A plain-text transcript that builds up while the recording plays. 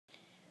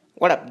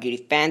What up, beauty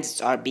fans?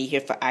 It's RB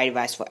here for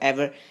iDevice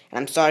Forever, and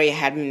I'm sorry I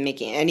haven't been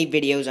making any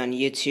videos on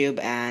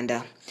YouTube,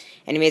 and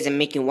anyways, I'm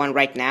making one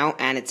right now,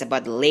 and it's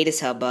about the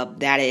latest hubbub,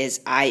 that is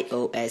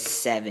iOS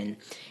 7.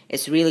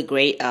 It's really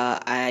great.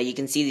 You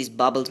can see these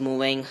bubbles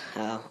moving,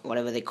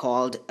 whatever they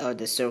called, or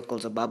the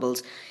circles or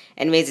bubbles.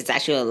 Anyways, it's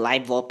actually a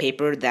live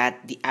wallpaper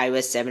that the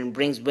iOS 7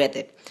 brings with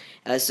it.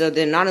 So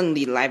they're not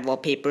only live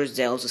wallpapers,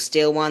 they're also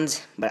still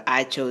ones, but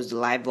I chose the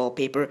live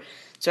wallpaper.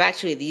 So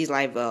actually these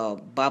live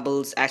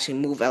bubbles actually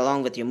move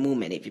along with your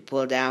movement. If you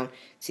pull down,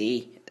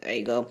 see, there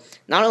you go.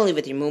 Not only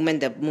with your movement,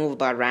 they move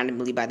about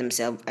randomly by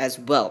themselves as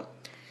well.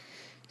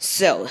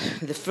 So,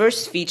 the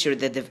first feature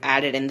that they've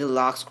added in the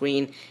lock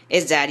screen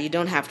is that you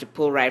don't have to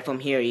pull right from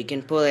here. You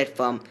can pull it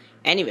from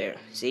anywhere,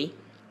 see?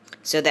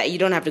 So that you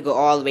don't have to go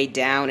all the way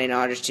down in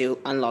order to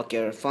unlock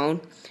your phone.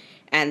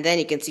 And then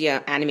you can see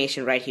an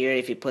animation right here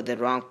if you put the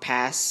wrong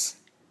pass.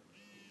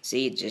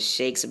 See, it just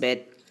shakes a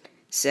bit.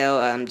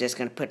 So, I'm just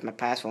going to put my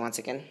pass for 1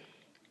 second.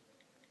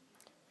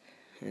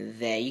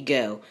 There you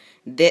go.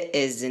 This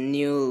is the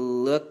new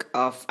look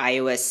of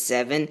iOS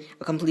 7.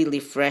 A completely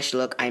fresh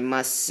look, I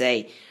must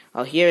say.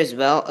 Here as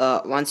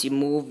well, once you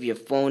move your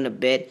phone a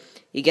bit,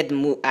 you get the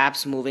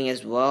apps moving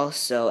as well.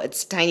 So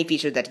it's a tiny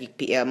feature that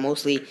you,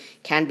 mostly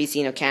can be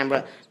seen on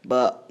camera.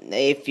 But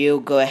if you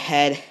go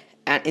ahead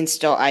and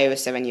install iOS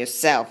 7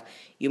 yourself,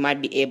 you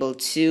might be able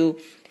to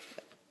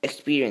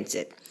experience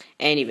it.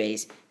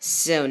 Anyways,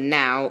 so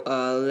now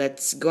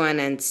let's go on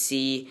and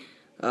see.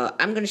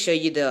 I'm going to show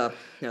you the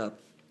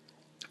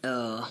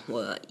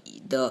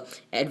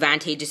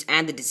advantages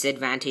and the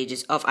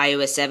disadvantages of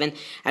iOS 7.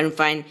 I don't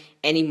find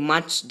any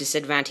much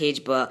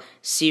disadvantage, but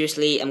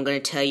seriously, I'm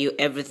going to tell you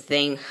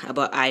everything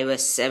about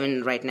iOS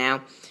 7 right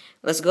now.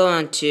 Let's go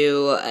on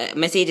to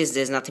messages.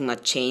 There's nothing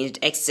much changed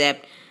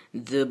except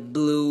the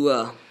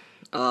blue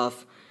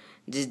of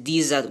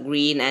these are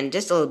green, and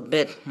just a little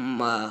bit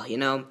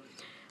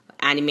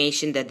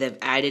animation that they've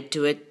added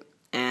to it.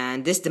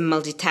 And this is the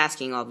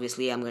multitasking,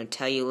 obviously, I'm going to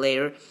tell you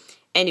later.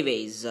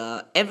 Anyways,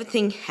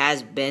 everything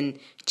has been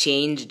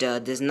changed.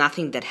 There's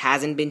nothing that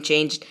hasn't been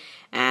changed,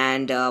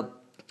 and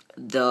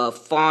the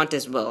font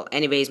as well.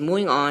 Anyways,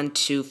 moving on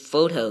to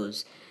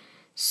photos.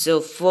 So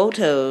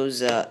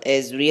photos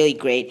is really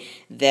great.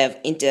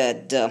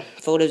 The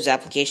photos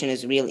application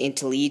is really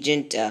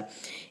intelligent.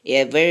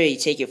 Where you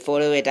take your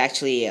photo, it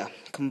actually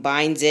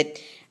combines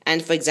it.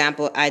 And for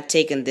example, I've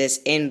taken this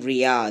in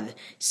Riyadh,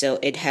 so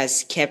it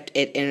has kept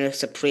it in a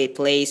separate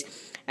place.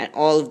 And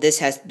all of this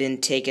has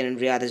been taken in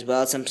Riyadh as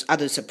well, some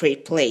other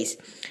separate place.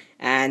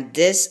 And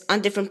this,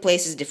 on different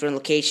places, different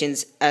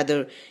locations,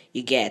 other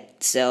you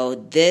get. So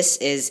this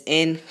is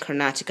in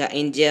Karnataka,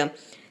 India.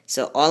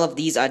 So all of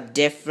these are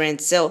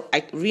different. So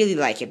I really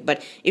like it.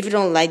 But if you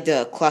don't like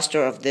the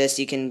cluster of this,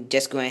 you can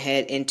just go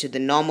ahead into the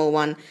normal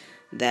one.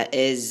 That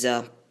is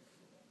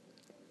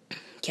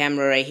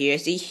camera right here.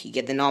 See, you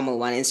get the normal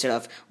one instead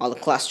of all the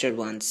clustered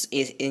ones,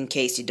 in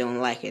case you don't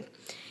like it.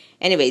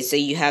 Anyway, so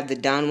you have the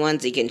down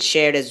ones, you can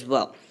share it as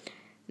well.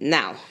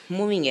 Now,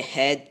 moving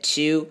ahead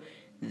to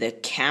the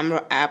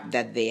camera app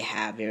that they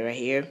have right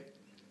here.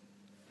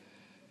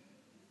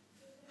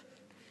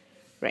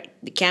 Right,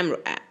 the camera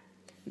app.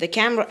 The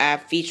camera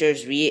app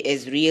features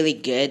is really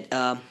good.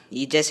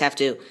 You just have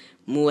to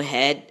move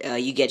ahead.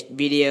 You get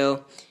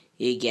video,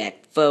 you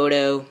get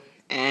photo,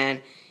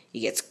 and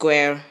you get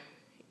square,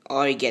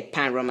 or you get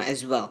panorama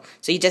as well.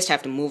 So you just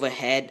have to move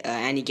ahead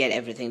and you get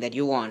everything that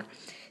you want.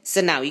 So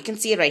now you can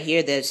see right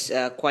here there's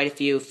quite a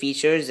few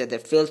features, the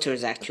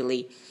filters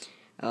actually.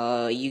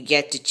 You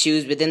get to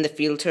choose within the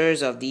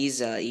filters of these,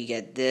 you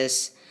get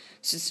this.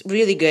 So it's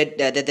really good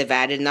that they've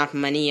added not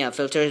many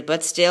filters,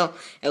 but still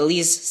at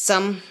least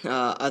some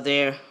are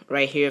there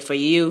right here for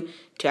you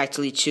to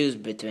actually choose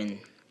between.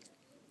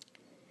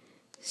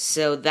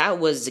 So that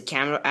was the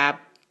camera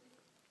app.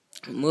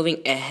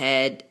 Moving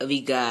ahead,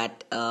 we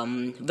got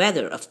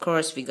weather. Of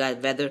course, we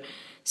got weather.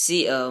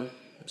 See,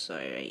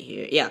 sorry, right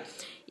here.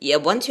 Yeah,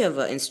 once you have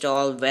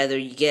installed weather,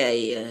 you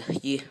get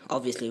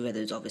obviously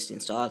weather is obviously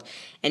installed.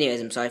 Anyways,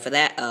 I'm sorry for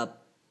that.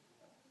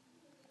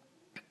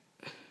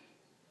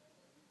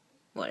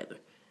 Whatever.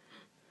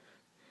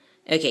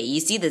 Okay, you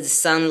see that the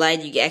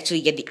sunlight, you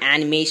actually get the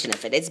animation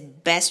of it. It's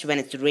best when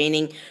it's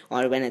raining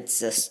or when it's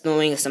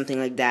snowing or something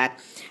like that.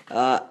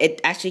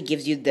 It actually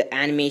gives you the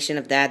animation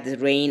of that, the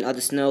rain or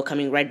the snow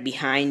coming right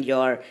behind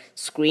your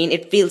screen.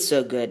 It feels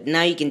so good.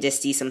 Now you can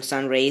just see some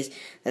sun rays.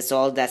 That's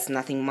all. That's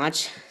nothing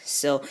much.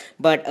 So,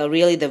 but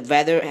really the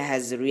weather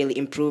has really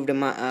improved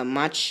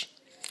much.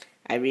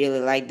 I really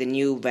like the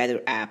new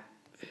weather app.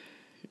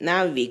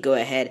 Now we go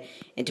ahead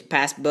into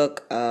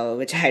Passbook,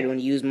 which I don't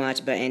use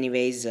much, but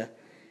anyways,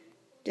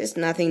 just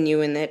nothing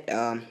new in it,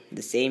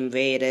 the same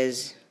way it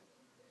is.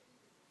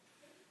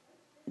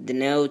 The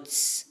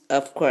notes,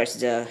 of course,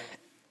 the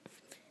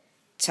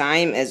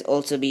time has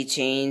also been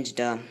changed.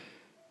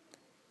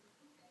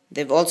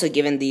 They've also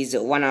given these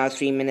 1 hour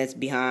 3 minutes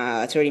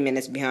behind, 30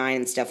 minutes behind,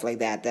 and stuff like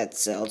that.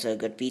 That's also a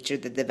good feature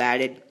that they've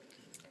added.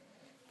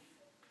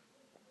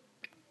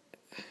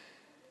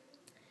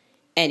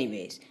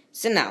 Anyways,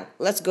 So now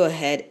let's go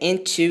ahead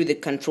into the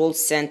control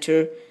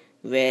center,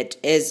 which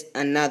is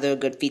another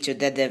good feature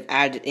that they've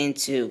added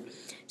into.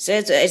 So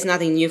it's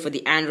nothing new for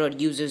the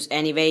Android users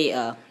anyway.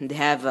 They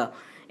have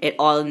it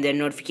all in their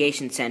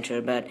notification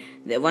center, but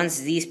once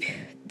the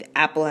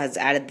Apple has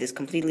added this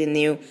completely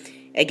new,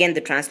 again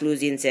the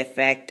translucence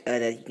effect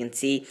that you can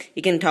see,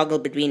 you can toggle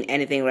between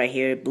anything right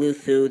here,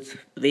 Bluetooth,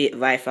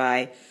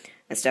 Wi-Fi,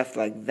 and stuff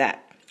like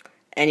that.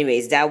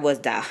 Anyways, that was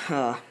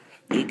the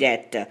you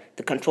get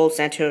the control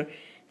center.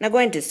 Now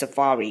going to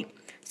Safari.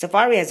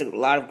 Safari has a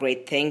lot of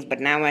great things, but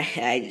now I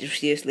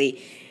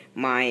seriously,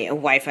 my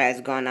Wi-Fi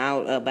has gone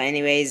out. But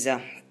anyways,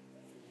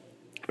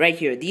 right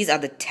here, these are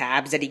the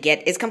tabs that you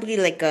get. It's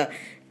completely like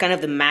kind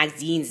of the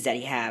magazines that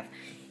you have.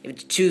 You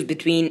choose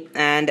between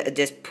and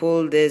just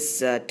pull this,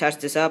 touch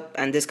this up,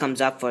 and this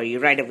comes up for you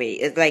right away.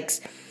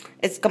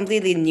 It's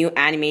completely new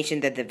animation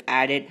that they've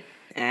added.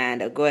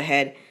 And go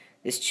ahead,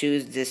 just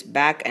choose this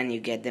back, and you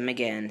get them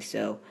again.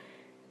 So,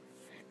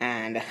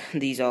 and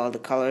these are all the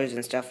colors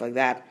and stuff like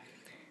that.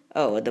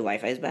 Oh, the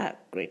Wi-Fi is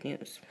back. Great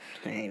news.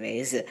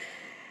 Anyways,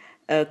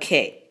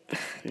 okay.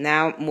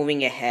 Now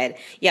moving ahead.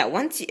 Yeah,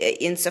 once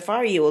in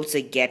Safari you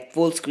also get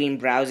full screen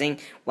browsing.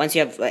 Once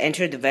you have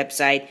entered the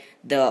website,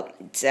 the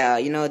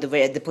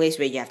the place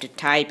where you have to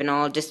type and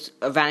all just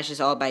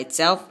vanishes all by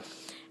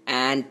itself,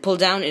 and pull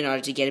down in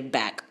order to get it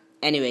back.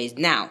 Anyways,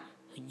 now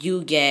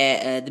you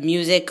get the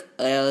music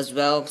as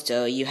well.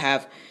 So you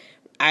have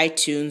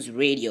iTunes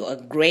Radio, a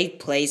great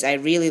place. I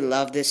really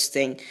love this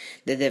thing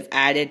that they've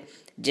added.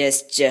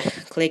 Just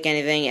click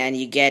anything and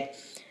you get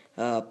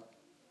the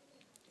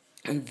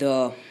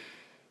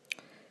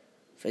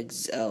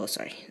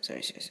sorry.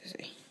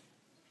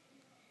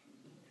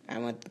 I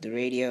want the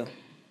radio.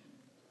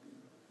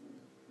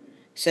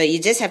 So you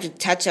just have to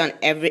touch on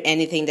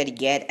anything that you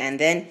get, and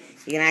then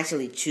you can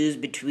actually choose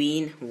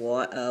between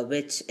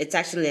which it's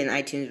actually an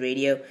iTunes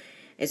Radio.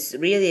 It's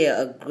really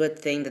a good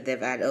thing that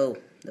they've added. Oh,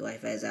 the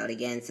Wi-Fi is out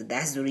again, so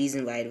that's the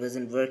reason why it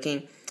wasn't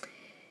working.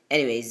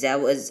 Anyways,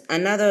 that was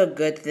another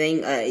good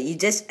thing. You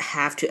just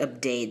have to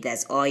update.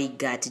 That's all you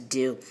got to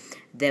do.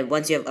 Then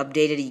once you have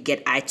updated, you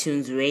get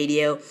iTunes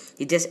Radio.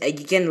 You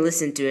can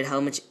listen to it how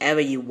much ever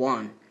you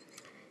want.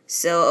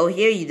 So over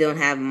here you don't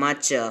have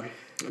much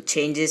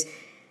changes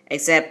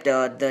except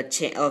of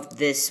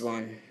this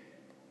one.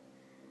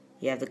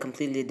 You have the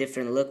completely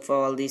different look for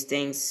all these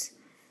things.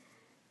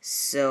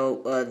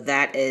 So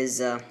that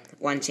is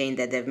one change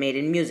that they've made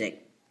in music.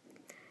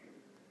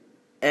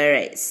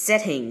 Alright,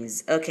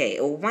 settings. Okay,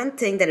 one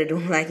thing that I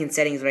don't like in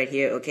settings right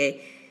here,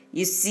 okay,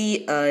 you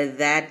see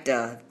that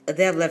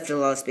they have left a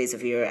lot of space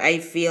over here. I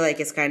feel like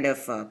it's kind of,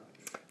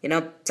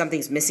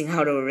 something's missing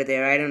out over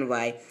there. I don't know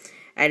why.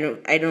 I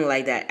don't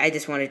like that. I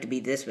just want it to be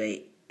this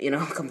way,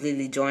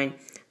 completely joined.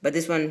 But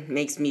this one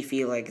makes me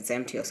feel like it's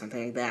empty or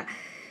something like that.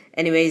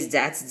 Anyways,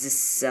 that's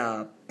just,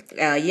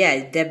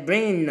 yeah, they're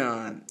bringing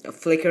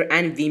Flickr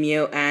and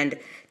Vimeo and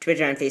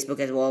Twitter and Facebook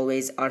as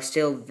always are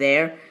still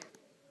there.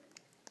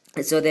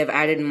 So they've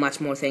added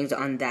much more things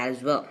on that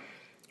as well.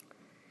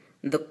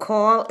 The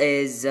call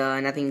is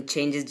nothing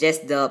changes,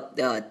 just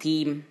the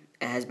theme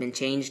has been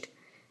changed,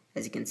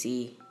 as you can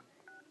see.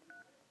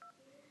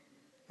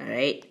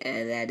 Alright,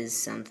 that is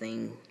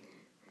something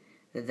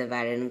that they've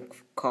added in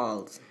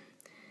calls.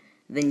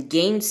 Then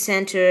Game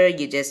Center,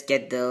 you just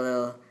get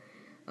the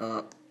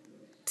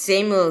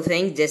same little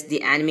thing, just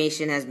the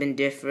animation has been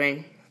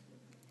different.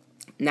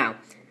 Now,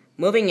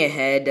 moving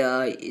ahead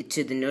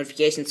to the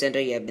Notification Center,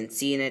 you have been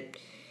seeing it.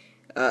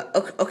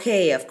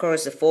 Okay, of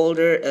course, the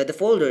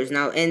folders.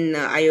 Now in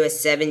iOS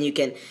 7, you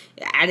can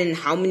add in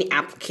how many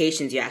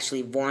applications you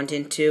actually want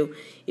into.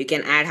 You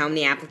can add how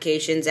many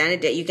applications,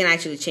 and you can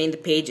actually change the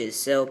pages.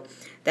 So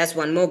that's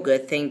one more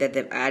good thing that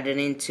they've added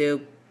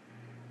into.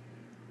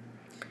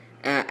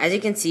 As you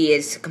can see,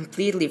 it's a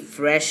completely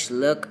fresh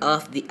look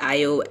of the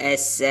iOS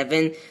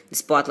 7. The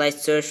spotlight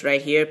search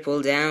right here,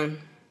 pull down,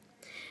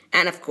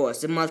 and of course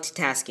the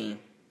multitasking.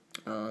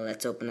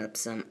 Let's open up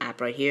some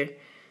app right here.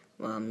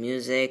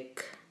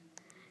 Music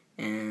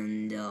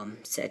and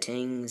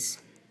settings.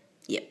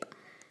 Yep,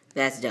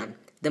 that's done.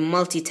 The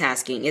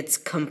multitasking, it's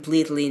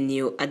completely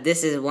new.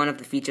 This is one of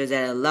the features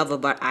that I love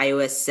about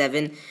iOS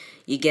 7.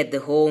 You get the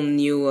whole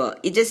new.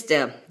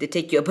 They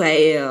take you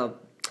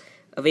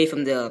away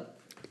from the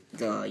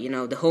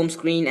home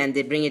screen, and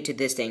they bring it to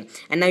this thing.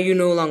 And now you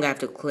no longer have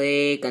to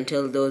click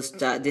until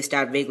they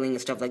start wiggling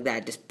and stuff like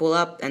that. Just pull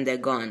up and they're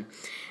gone.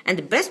 And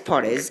the best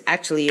part is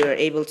actually you're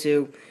able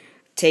to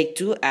take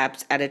 2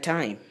 apps at a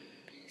time.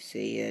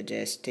 See,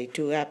 just take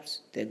 2 apps,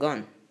 they're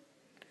gone.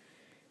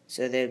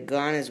 So they're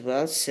gone as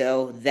well.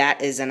 So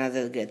that is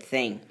another good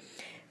thing.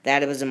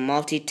 That was a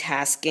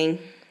multitasking.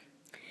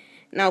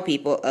 Now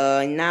people,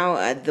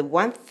 the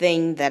one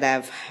thing that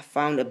I've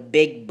found a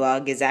big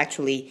bug is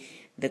actually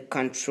the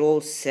control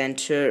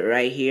center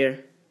right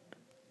here.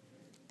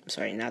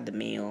 Sorry, not the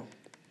mail.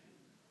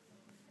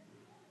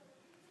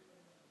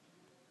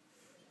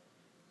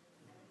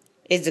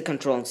 is the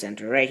control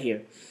center right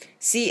here.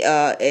 See,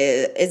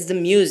 it's the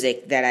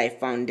music that I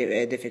found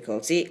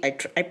difficult. See, I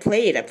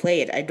play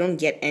it. I don't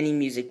get any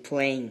music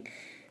playing.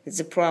 It's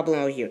a problem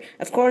over here.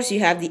 Of course, you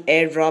have the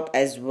airdrop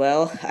as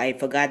well. I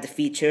forgot the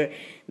feature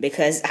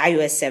because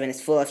iOS 7 is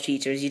full of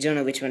features. You don't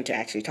know which one to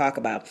actually talk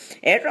about.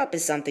 Airdrop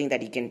is something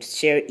that you can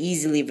share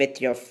easily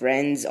with your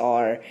friends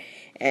or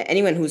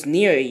anyone who's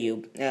near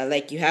you.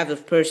 Like you have a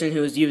person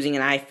who's using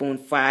an iPhone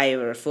 5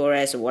 or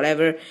 4S or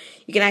whatever.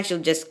 You can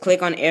actually just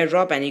click on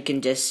airdrop and you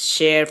can just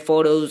share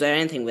photos or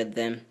anything with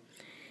them.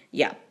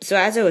 Yeah, so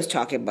as I was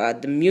talking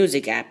about the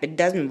music app, it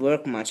doesn't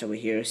work much over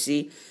here,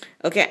 see?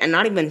 Okay, and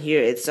not even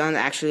here, it's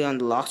actually on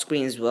the lock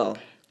screen as well.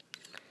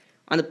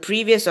 On the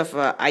previous of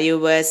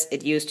iOS,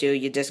 it used to,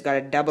 you just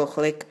gotta double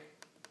click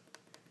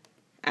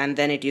and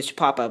then it used to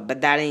pop up,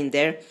 but that ain't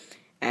there.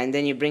 And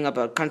then you bring up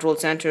a control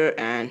center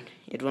and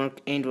it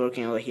ain't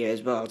working over here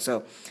as well.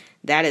 So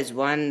that is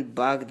one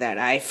bug that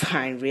I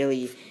find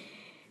really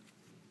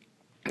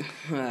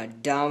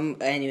dumb.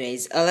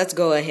 Anyways, let's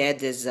go ahead.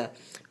 There's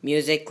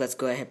music. Let's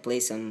go ahead play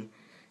some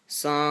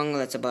song.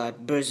 That's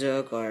about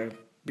Berserk or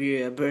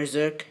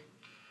Berserk.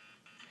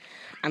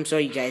 I'm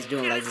sorry you guys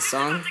don't like the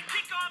song.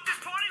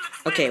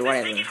 Okay,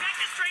 whatever.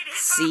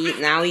 See,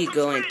 now you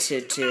go into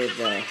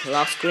the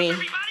lock screen.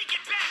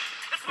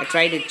 I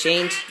try to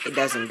change, it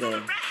doesn't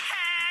go.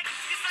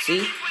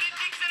 See?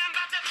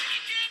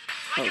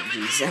 Oh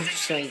jeez, I'm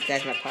showing you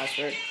guys my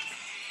password.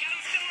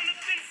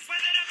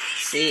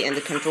 See, and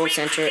the control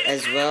center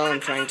as well, I'm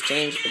trying to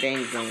change, it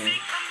ain't going.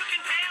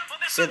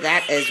 So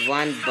that is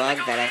one bug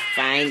that I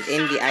find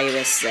in the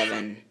iOS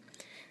 7.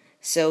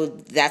 So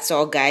that's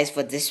all guys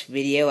for this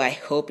video. I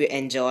hope you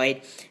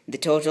enjoyed the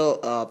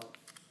total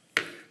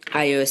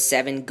iOS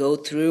 7 go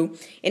through.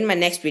 In my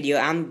next video,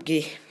 I'm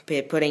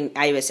putting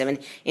iOS 7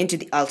 into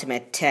the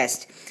ultimate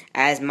test,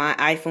 as my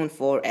iPhone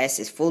 4S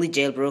is fully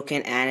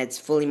jailbroken and it's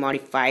fully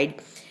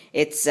modified.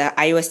 It's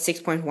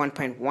iOS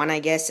 6.1.1 I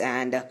guess,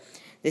 and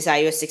this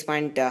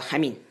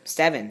iOS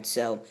 7.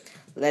 So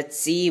let's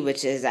see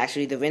which is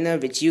actually the winner,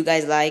 which you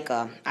guys like.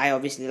 I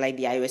obviously like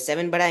the iOS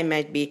 7, but I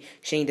might be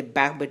showing the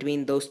back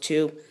between those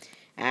two,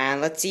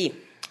 and let's see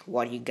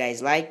what you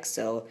guys like.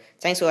 So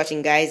thanks for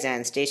watching guys,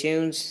 and stay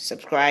tuned,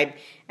 subscribe,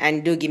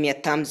 and do give me a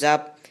thumbs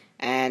up,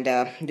 and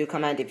do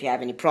comment if you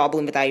have any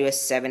problem with iOS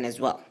 7 as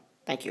well.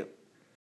 Thank you.